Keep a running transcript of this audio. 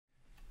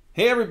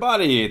Hey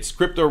everybody, it's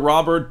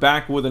CryptoRobert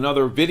back with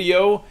another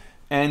video,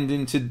 and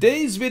in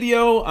today's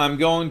video I'm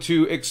going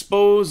to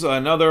expose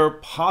another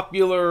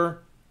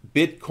popular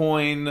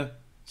Bitcoin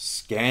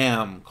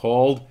scam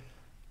called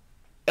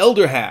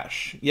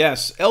Elderhash.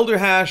 Yes,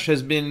 Elderhash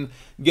has been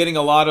getting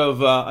a lot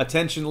of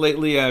attention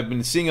lately. I've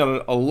been seeing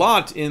it a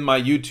lot in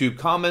my YouTube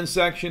comment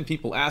section,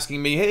 people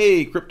asking me,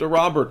 hey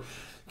CryptoRobert,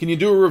 can you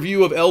do a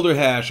review of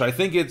Elderhash? I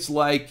think it's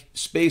like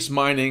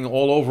SpaceMining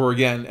all over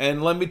again,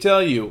 and let me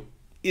tell you,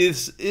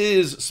 this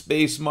is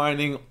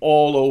SpaceMining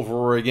all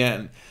over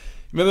again.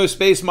 Remember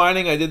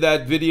SpaceMining? I did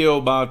that video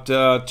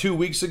about 2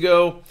 weeks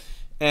ago,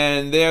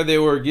 and there they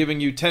were giving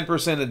you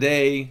 10% a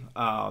day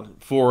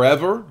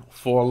forever,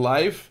 for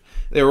life.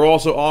 They were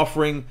also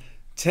offering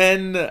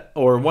 10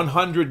 or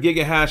 100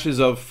 gigahashes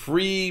of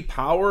free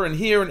power, and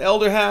here in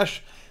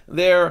Elderhash,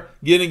 they're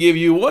going to give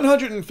you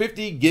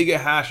 150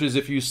 gigahashes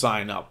if you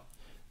sign up.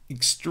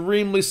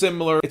 Extremely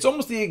similar. It's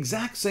almost the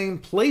exact same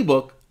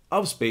playbook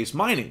of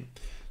SpaceMining.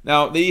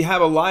 Now, they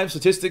have a live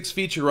statistics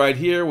feature right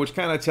here, which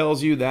kind of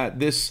tells you that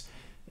this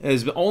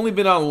has only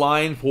been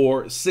online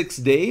for 6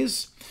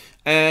 days,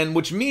 and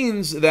which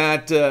means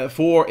that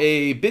for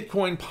a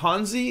Bitcoin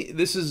Ponzi,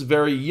 this is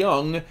very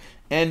young.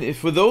 And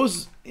for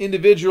those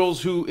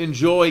individuals who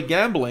enjoy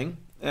gambling,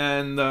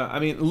 and I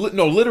mean,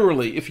 no,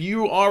 literally, if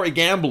you are a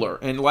gambler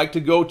and like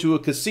to go to a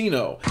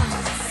casino,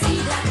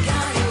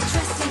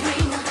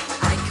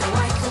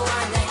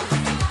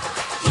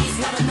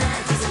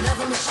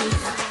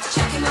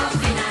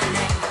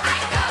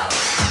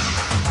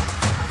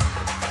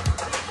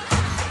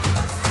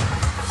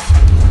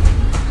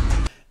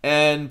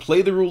 and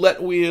play the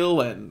roulette wheel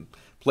and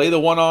play the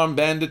one-armed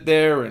bandit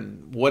there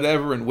and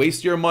whatever and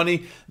waste your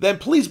money, then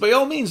please, by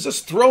all means,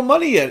 just throw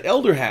money at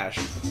Elderhash.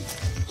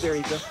 There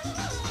you go.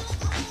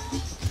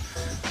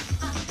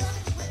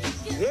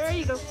 There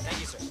you go. Thank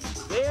you, sir.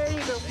 There you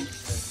go.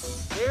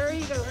 There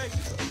you go.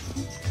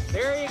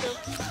 There you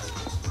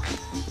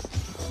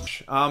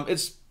go.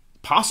 It's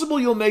possible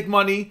you'll make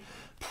money.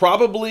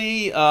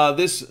 Probably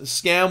this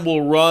scam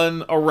will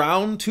run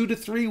around 2 to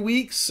 3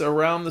 weeks,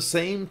 around the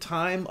same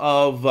time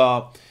of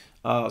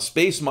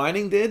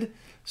SpaceMining did.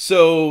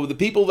 So the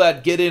people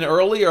that get in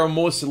early are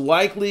most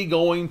likely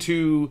going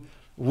to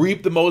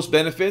reap the most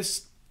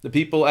benefits. The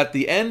people at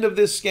the end of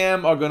this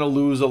scam are going to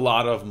lose a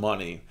lot of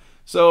money.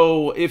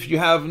 So if you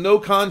have no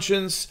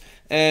conscience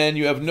and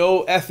you have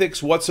no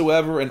ethics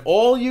whatsoever and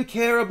all you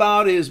care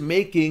about is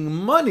making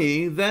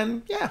money,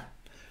 then yeah,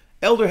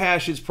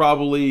 Elderhash is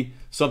probably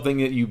something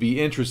that you'd be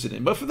interested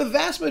in. But for the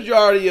vast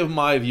majority of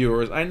my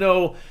viewers, I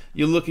know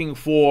you're looking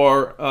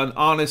for an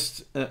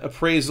honest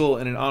appraisal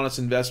and an honest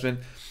investment,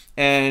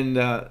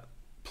 and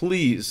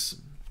please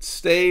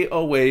stay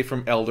away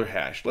from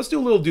Elderhash. Let's do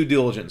a little due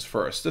diligence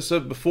first. Just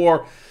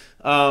before,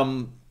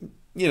 you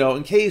know,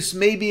 in case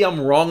maybe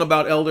I'm wrong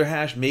about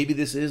Elderhash, maybe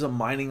this is a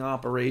mining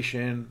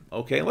operation.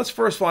 Okay, let's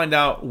first find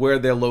out where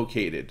they're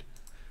located.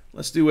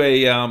 Let's do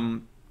a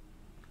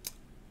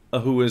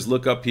who is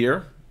lookup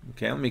here.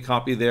 Okay, let me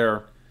copy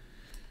their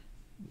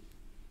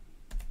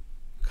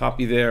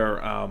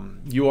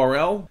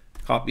URL.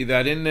 Copy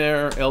that in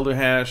there.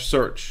 Elderhash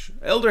search.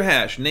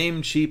 Elderhash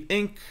Namecheap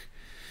Inc.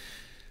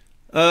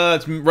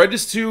 It's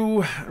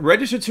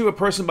registered to a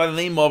person by the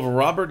name of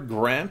Robert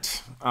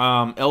Grant.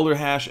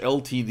 Elderhash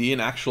Ltd, an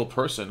actual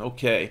person.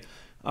 Okay,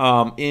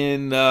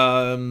 in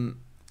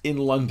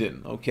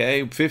London.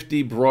 Okay,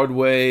 50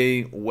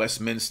 Broadway,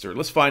 Westminster.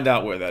 Let's find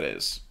out where that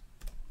is.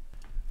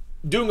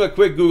 Doing a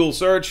quick Google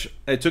search,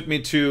 it took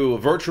me to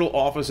virtual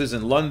offices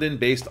in London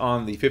based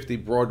on the 50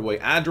 Broadway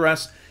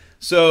address.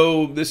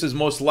 So this is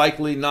most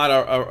likely not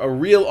a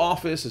real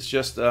office. It's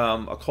just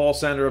a call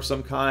center of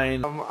some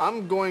kind.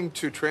 I'm going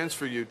to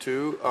transfer you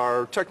to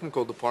our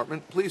technical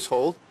department. Please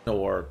hold.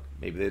 Or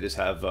maybe they just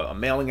have a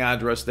mailing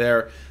address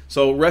there.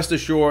 So rest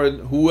assured,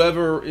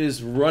 whoever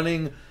is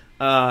running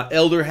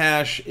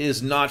Elderhash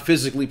is not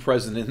physically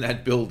present in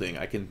that building.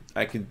 I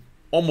can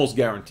almost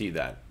guarantee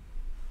that.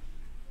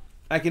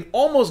 I can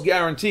almost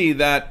guarantee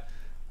that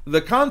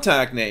the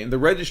contact name, the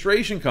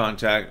registration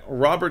contact,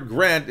 Robert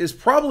Grant, is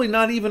probably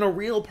not even a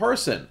real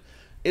person.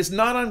 It's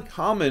not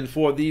uncommon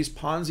for these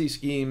Ponzi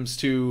schemes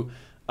to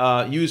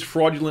use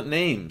fraudulent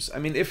names. I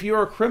mean, if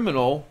you're a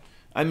criminal,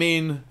 I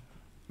mean,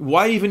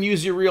 why even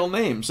use your real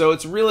name? So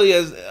it's really,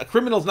 as a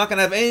criminal's not going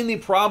to have any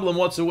problem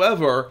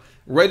whatsoever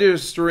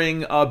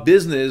registering a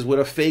business with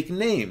a fake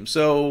name.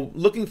 So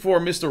looking for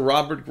Mr.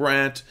 Robert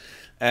Grant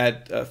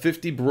at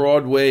 50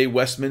 Broadway,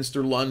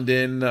 Westminster,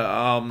 London,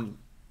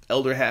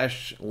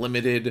 Elderhash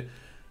Limited.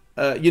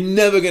 You're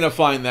never going to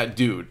find that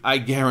dude. I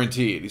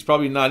guarantee it. He's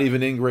probably not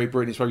even in Great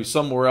Britain. He's probably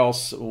somewhere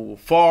else,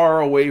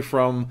 far away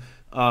from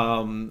the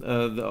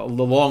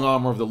long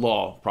arm of the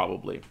law,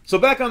 probably. So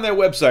back on their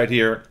website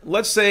here,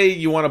 let's say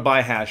you want to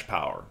buy hash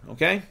power,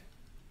 okay?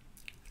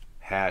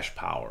 Hash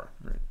power.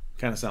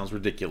 Kind of sounds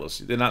ridiculous.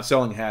 They're not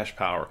selling hash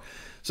power.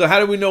 So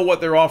how do we know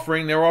what they're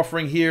offering? They're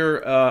offering here,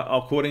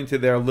 according to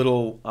their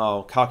little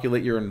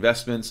calculate your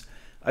investments,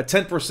 a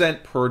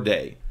 10% per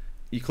day.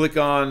 You click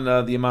on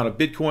the amount of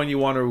Bitcoin you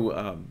want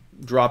to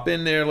drop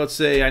in there. Let's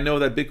say I know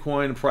that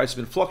Bitcoin price has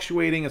been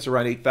fluctuating. It's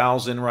around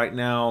 8,000 right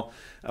now.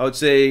 I would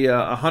say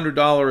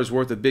 $100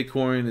 worth of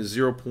Bitcoin is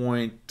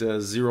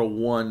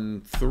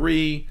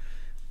 0.013,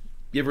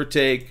 give or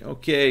take.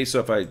 Okay,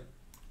 so if I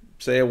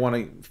say I want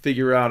to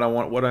figure out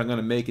what I'm going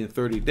to make in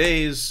 30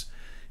 days,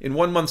 in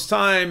 1 month's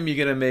time, you're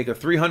going to make a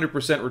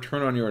 300%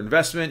 return on your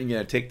investment. You're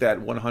going to take that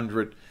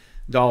 $100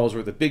 worth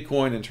of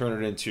Bitcoin and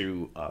turn it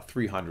into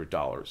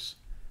 $300.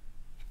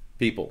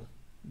 People,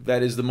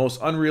 that is the most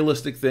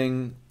unrealistic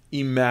thing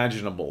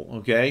imaginable,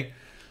 okay?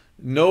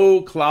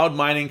 No cloud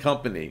mining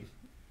company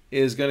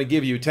is going to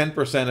give you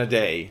 10% a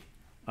day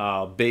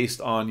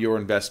based on your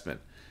investment.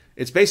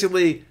 It's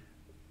basically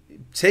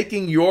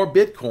taking your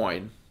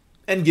Bitcoin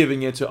and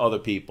giving it to other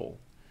people.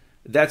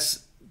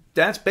 That's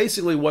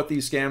basically what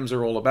these scams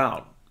are all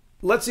about.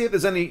 Let's see if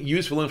there's any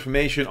useful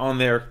information on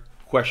their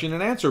question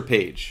and answer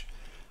page.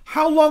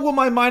 How long will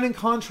my mining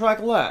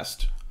contract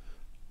last?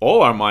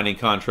 All our mining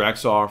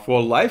contracts are for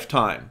a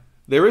lifetime.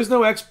 There is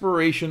no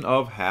expiration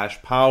of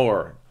hash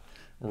power.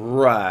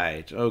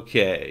 Right,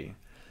 okay.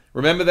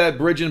 Remember that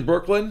bridge in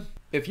Brooklyn?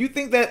 If you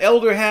think that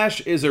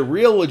Elderhash is a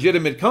real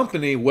legitimate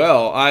company,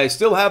 well, I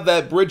still have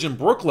that bridge in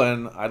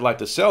Brooklyn I'd like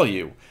to sell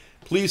you.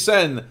 Please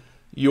send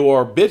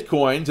your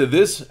Bitcoin to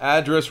this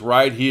address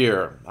right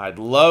here. I'd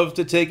love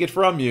to take it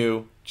from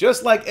you,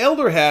 just like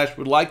Elderhash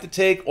would like to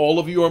take all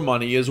of your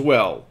money as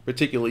well,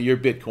 particularly your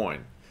Bitcoin.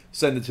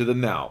 Send it to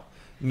them now.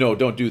 No,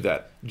 don't do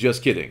that.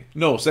 Just kidding.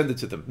 No, send it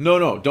to them.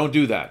 No, don't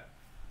do that.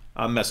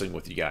 I'm messing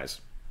with you guys.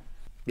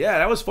 Yeah,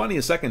 that was funny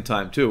a second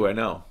time too, I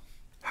know.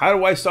 How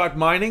do I start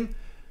mining?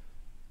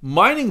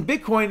 Mining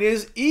Bitcoin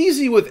is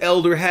easy with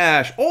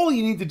Elderhash. All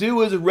you need to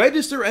do is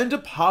register and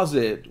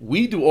deposit.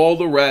 We do all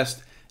the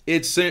rest.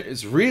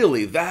 It's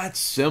really that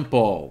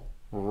simple.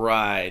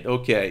 Right,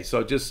 okay.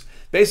 So just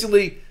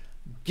basically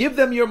give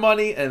them your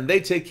money and they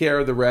take care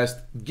of the rest.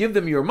 Give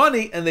them your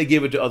money and they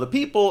give it to other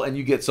people and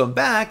you get some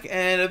back.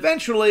 And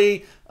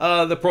eventually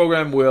the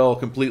program will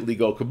completely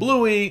go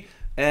kablooey.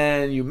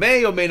 And you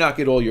may or may not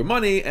get all your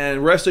money,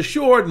 and rest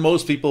assured,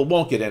 most people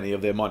won't get any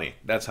of their money.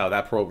 That's how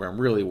that program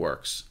really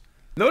works.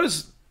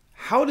 Notice,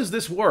 how does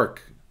this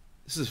work?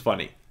 This is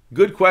funny.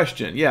 Good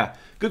question. Yeah,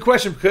 good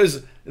question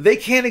because they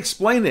can't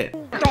explain it.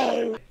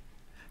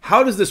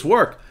 How does this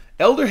work?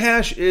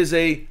 Elderhash is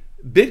a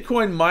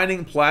Bitcoin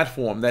mining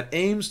platform that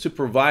aims to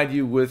provide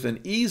you with an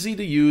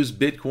easy-to-use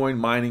Bitcoin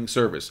mining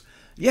service.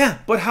 Yeah,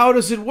 but how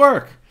does it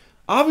work?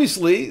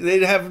 Obviously,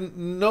 they'd have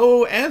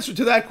no answer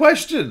to that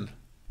question.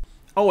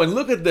 Oh, and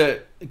look at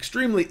the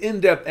extremely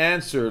in-depth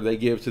answer they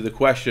give to the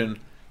question,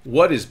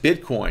 what is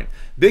Bitcoin?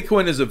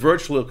 Bitcoin is a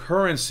virtual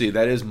currency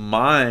that is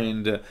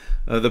mined.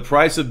 The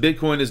price of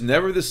Bitcoin is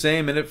never the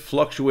same and it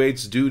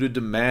fluctuates due to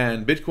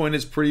demand. Bitcoin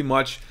is pretty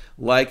much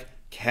like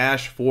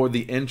cash for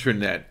the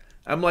internet.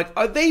 I'm like,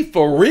 are they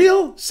for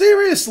real?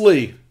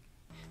 Seriously?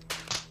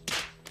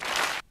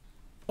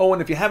 Oh,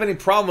 and if you have any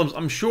problems,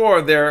 I'm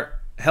sure their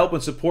help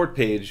and support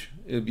page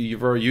would be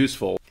very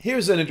useful.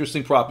 Here's an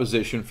interesting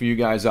proposition for you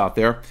guys out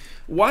there.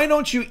 Why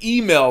don't you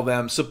email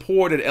them,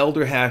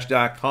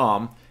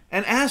 support@elderhash.com,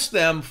 and ask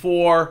them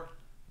for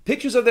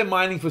pictures of their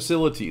mining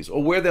facilities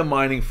or where they're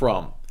mining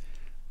from?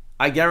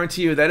 I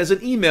guarantee you that is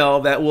an email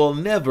that will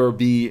never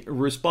be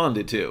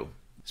responded to.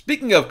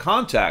 Speaking of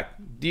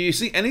contact, do you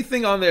see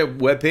anything on their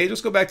webpage? Let's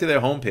go back to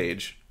their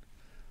homepage.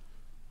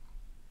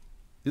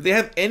 Do they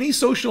have any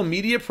social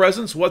media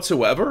presence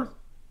whatsoever?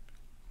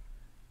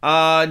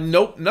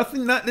 Nope,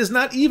 nothing. There's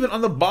not even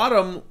on the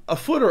bottom a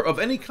footer of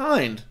any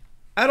kind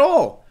at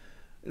all.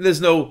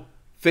 There's no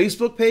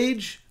Facebook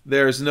page.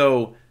 There's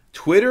no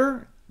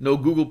Twitter, no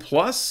Google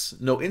Plus,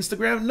 no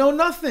Instagram, no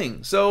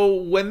nothing. So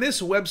when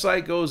this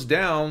website goes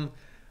down,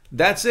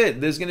 that's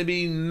it. There's going to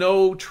be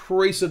no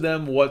trace of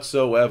them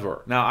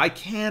whatsoever. Now, I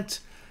can't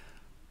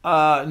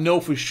know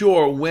for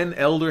sure when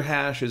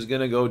Elderhash is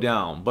going to go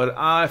down. But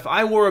if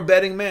I were a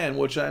betting man,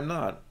 which I'm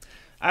not,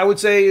 I would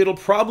say it'll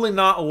probably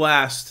not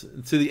last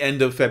to the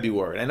end of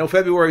February. I know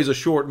February is a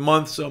short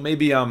month, so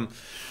maybe I'm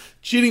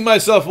cheating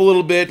myself a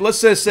little bit.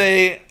 Let's just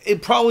say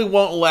it probably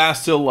won't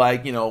last till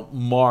like,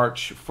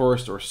 March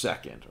 1st or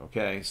 2nd,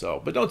 okay?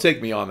 So, but don't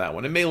take me on that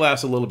one. It may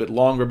last a little bit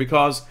longer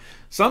because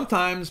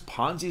sometimes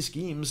Ponzi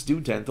schemes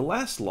do tend to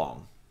last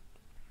long.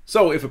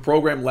 So if a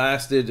program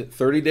lasted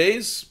 30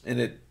 days and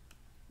it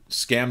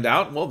scammed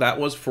out, well, that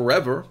was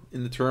forever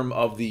in the term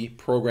of the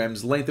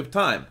program's length of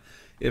time.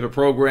 If a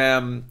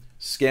program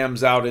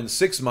scams out in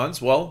 6 months,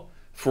 well,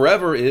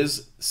 forever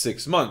is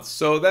 6 months.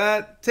 So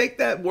take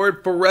that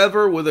word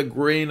forever with a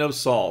grain of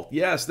salt.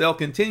 Yes, they'll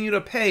continue to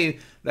pay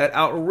that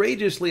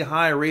outrageously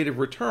high rate of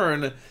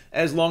return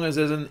as long as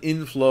there's an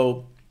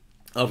inflow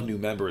of new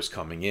members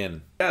coming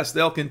in. Yes,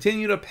 they'll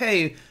continue to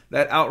pay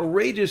that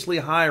outrageously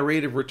high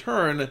rate of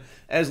return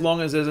as long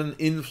as there's an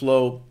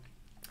inflow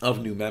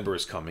of new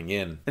members coming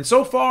in. And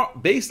so far,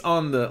 based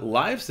on the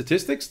live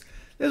statistics,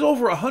 there's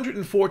over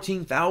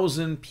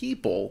 114,000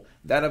 people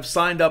that have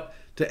signed up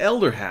to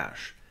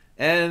Elderhash.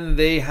 And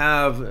they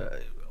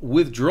have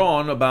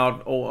withdrawn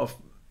about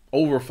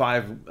over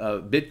 5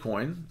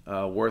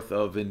 Bitcoin worth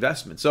of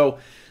investment. So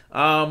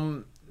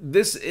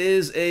This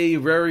is a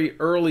very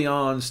early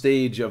on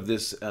stage of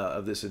this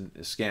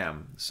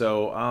scam.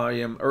 So I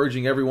am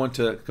urging everyone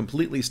to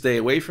completely stay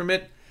away from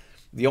it.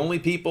 The only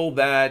people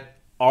that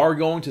are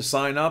going to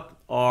sign up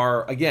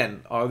are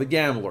the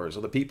gamblers,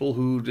 or the people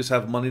who just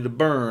have money to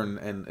burn.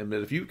 And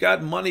if you've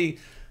got money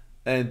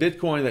and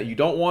Bitcoin that you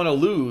don't want to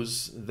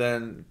lose,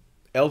 then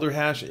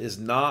Elderhash is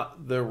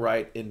not the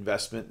right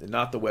investment,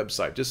 not the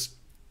website. Just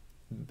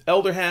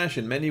Elderhash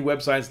and many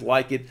websites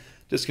like it,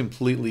 just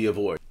completely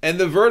avoid. And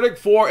the verdict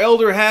for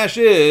Elderhash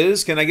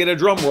is, can I get a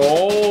drum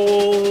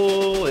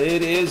roll?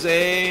 It is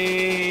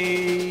a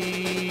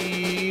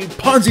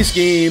Ponzi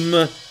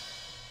scheme.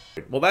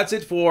 Well, that's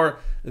it for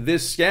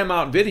this scam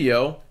out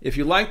video. If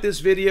you like this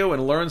video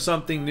and learned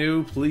something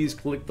new, please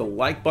click the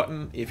like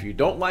button. If you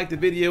don't like the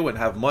video and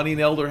have money in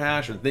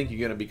Elderhash and think you're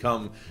going to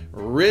become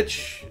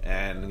rich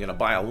and going to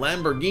buy a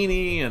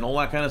Lamborghini and all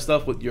that kind of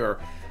stuff with your,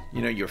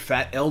 your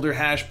fat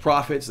Elderhash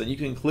profits, then you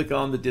can click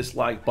on the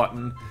dislike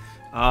button.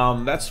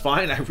 That's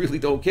fine. I really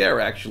don't care,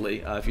 actually,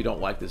 if you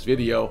don't like this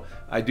video.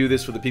 I do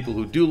this for the people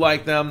who do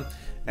like them.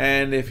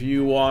 And if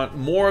you want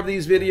more of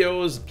these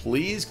videos,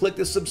 please click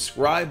the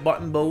subscribe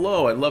button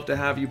below. I'd love to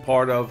have you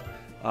part of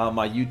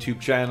my YouTube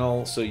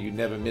channel so you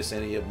never miss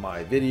any of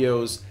my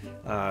videos.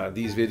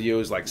 These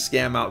videos, like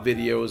scam out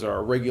videos, are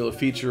a regular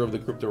feature of the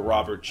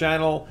CryptoRobert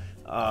channel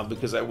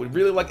because I would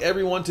really like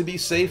everyone to be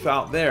safe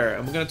out there.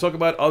 And we're going to talk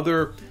about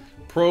other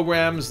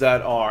programs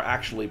that are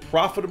actually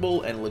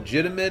profitable and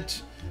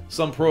legitimate.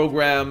 Some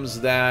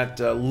programs that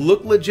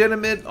look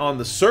legitimate on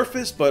the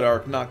surface but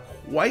are not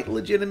quite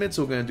legitimate,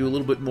 so we're going to do a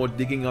little bit more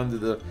digging under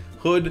the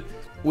hood.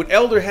 With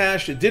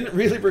Elderhash, it didn't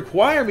really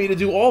require me to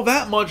do all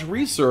that much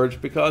research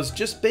because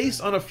just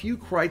based on a few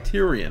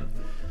criterion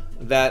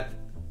that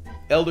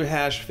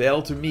Elderhash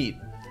failed to meet,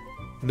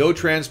 no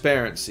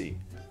transparency,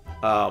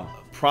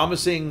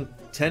 promising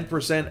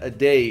 10% a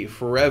day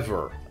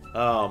forever,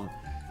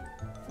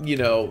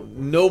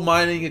 no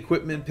mining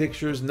equipment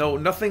pictures,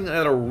 nothing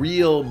that a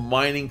real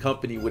mining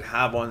company would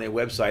have on their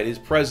website is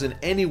present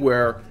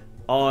anywhere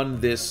on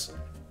this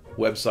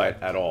website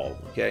at all.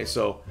 Okay,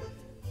 so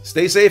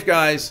stay safe,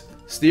 guys.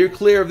 Steer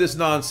clear of this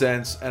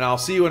nonsense, and I'll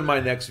see you in my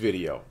next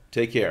video.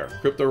 Take care.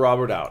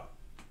 CryptoRobert out.